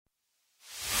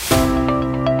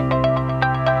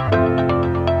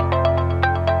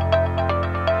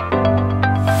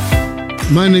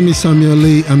My name is Samuel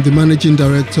Leigh. I'm the Managing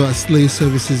Director at Sleigh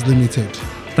Services Limited.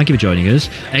 Thank you for joining us.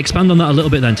 Expand on that a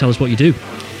little bit then. Tell us what you do.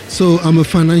 So I'm a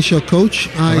financial coach.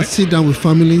 I sit down with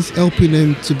families, helping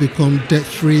them to become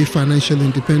debt-free, financially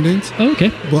independent. Oh,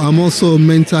 okay. But I'm also a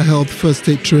mental health first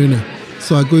aid trainer.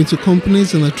 So I go into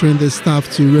companies and I train their staff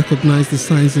to recognize the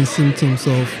signs and symptoms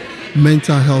of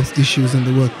mental health issues in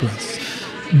the workplace.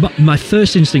 But my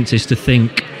first instinct is to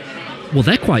think, well,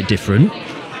 they're quite different.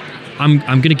 I'm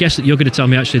going to guess that you're going to tell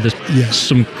me actually there's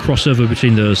some crossover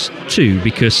between those two,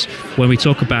 because when we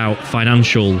talk about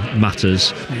financial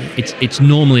matters, it's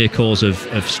normally a cause of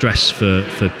stress for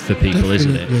people, Definitely,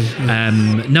 isn't it?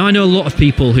 Yes. Now I know a lot of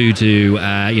people who do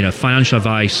financial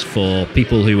advice for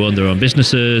people who own their own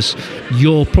businesses.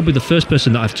 You're probably the first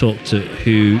person that I've talked to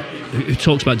who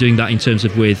talks about doing that in terms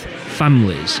of with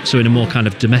families, so in a more kind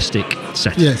of domestic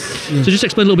setting. Yes. So just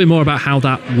explain a little bit more about how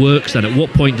that works then. At what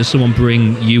point does someone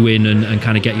bring you in and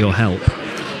kind of get your help?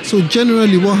 So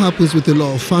generally what happens with a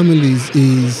lot of families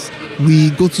is we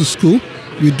go to school,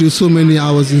 we do so many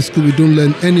hours in school, we don't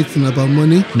learn anything about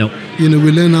money. No. We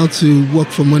learn how to work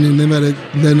for money, never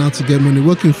learn how to get money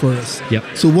working for us. Yep.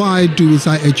 So what I do is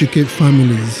I educate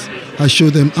families. I show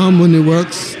them how money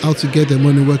works, how to get their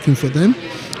money working for them.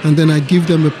 And then I give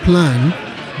them a plan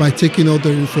by taking all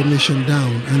their information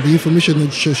down. And the information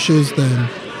that shows them,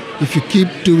 if you keep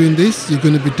doing this, you're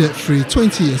going to be debt-free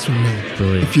 20 years from now.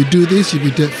 Brilliant. If you do this, you'll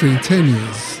be debt-free in 10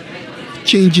 years.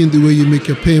 Changing the way you make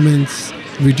your payments,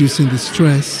 reducing the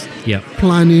stress. Yeah.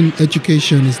 Planning,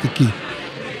 education is the key.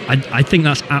 I think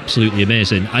that's absolutely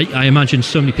amazing. I imagine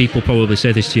so many people probably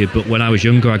say this to you, but when I was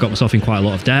younger, I got myself in quite a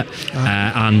lot of debt,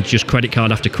 and just credit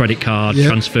card after credit card,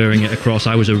 transferring it across.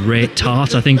 I was a rate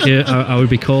tart, I think I would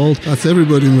be called. That's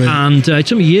everybody, mate. And it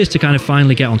took me years to kind of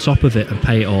finally get on top of it and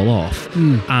pay it all off.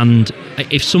 And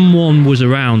if someone was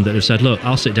around that had said, look,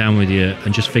 I'll sit down with you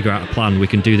and just figure out a plan, we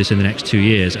can do this in the next 2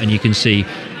 years, and you can see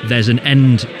there's an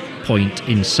end point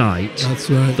in sight, that's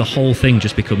right, the whole thing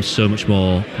just becomes so much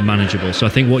more manageable. So I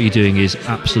think what you're doing is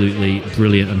absolutely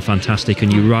brilliant and fantastic,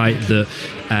 and you're right that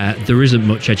there isn't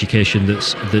much education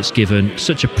that's given.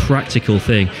 Such a practical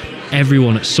thing.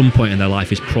 Everyone at some point in their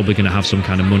life is probably going to have some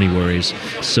kind of money worries,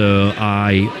 so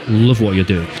I love what you're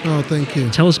doing. Oh, thank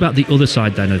you. Tell us about the other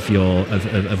side then of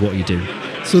what you do.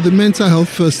 So the mental health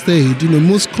first aid,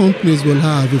 most companies will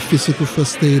have a physical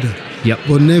first aider,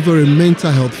 but never a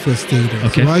mental health first aider.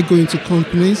 Okay. So I go into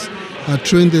companies, I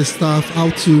train their staff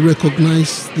how to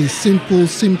recognize the simple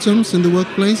symptoms in the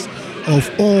workplace of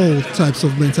all types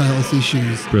of mental health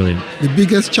issues. Brilliant. The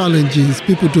biggest challenge is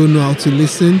people don't know how to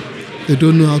listen, they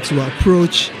don't know how to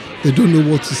approach, they don't know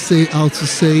what to say, how to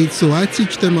say it. So I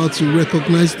teach them how to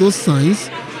recognize those signs,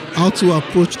 how to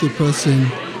approach the person,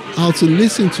 how to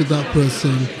listen to that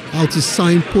person, how to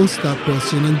signpost that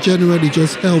person, and generally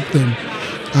just help them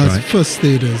as first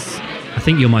aiders. I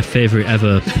think you're my favourite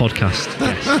ever podcast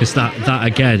guest, because that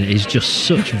again is just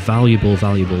such valuable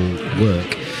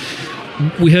work.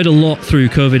 We heard a lot through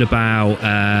COVID about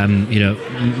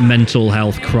mental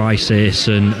health crisis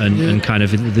and kind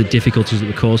of the difficulties that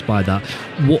were caused by that.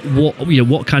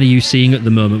 What kind of you seeing at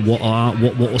the moment?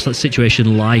 What's that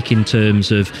situation like in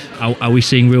terms of are we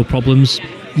seeing real problems?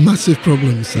 Massive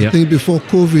problems. I think before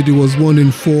COVID, it was 1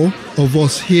 in 4 of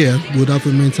us here would have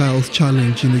a mental health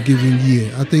challenge in a given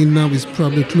year. I think now it's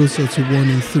probably closer to 1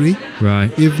 in 3, right?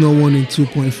 If not 1 in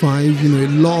 2.5. A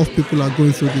lot of people are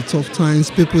going through the tough times.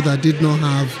 People that did not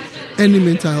have any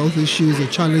mental health issues or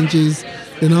challenges,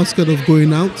 they're now scared of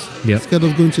going out, scared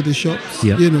of going to the shops.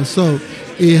 So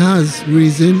it has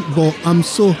risen, but I'm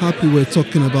so happy we're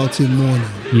talking about it more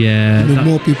now.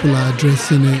 More people are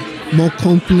addressing it. More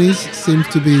companies seem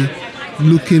to be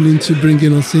looking into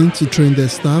bringing us in to train their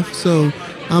staff. So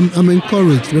I'm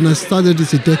encouraged. When I started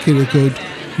this a decade ago,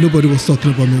 nobody was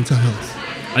talking about mental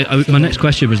health. My next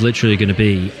question was literally going to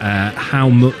be how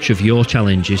much of your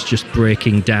challenge is just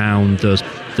breaking down those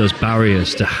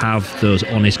barriers to have those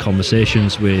honest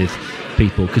conversations with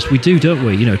people, because we do, don't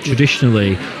we?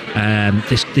 Traditionally,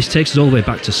 this takes us all the way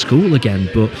back to school again.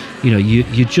 But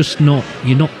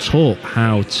you're not taught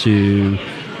how to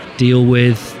deal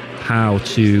with, how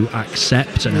to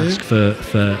accept and ask for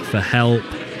help.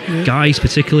 Guys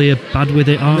particularly are bad with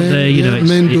it, aren't they?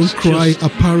 Men don't cry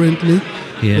apparently.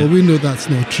 Yeah. But we know that's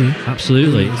not true.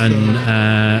 Absolutely.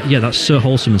 That's so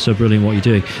wholesome and so brilliant what you're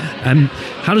doing.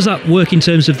 How does that work in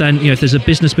terms of then, if there's a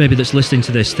business maybe that's listening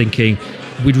to this thinking,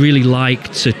 we'd really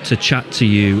like to chat to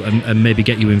you and maybe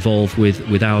get you involved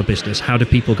with our business, how do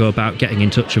people go about getting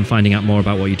in touch and finding out more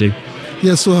about what you do?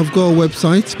 Yeah, so I've got a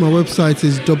website. My website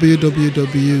is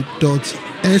www.sleigh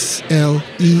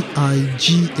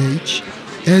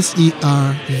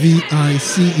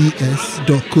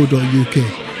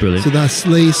services.co.uk. Brilliant. So that's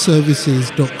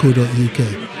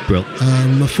sleighservices.co.uk.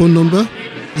 Brilliant. My phone number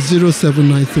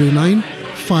 07939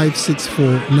 564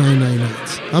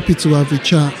 998. Happy to have a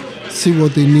chat, see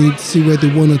what they need, see where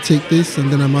they want to take this,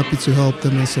 and then I'm happy to help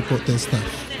them and support their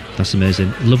staff. That's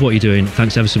amazing. Love what you're doing.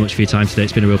 Thanks ever so much for your time today.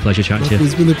 It's been a real pleasure chatting to you.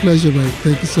 It's been a pleasure, mate.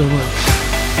 Thank you so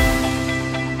much.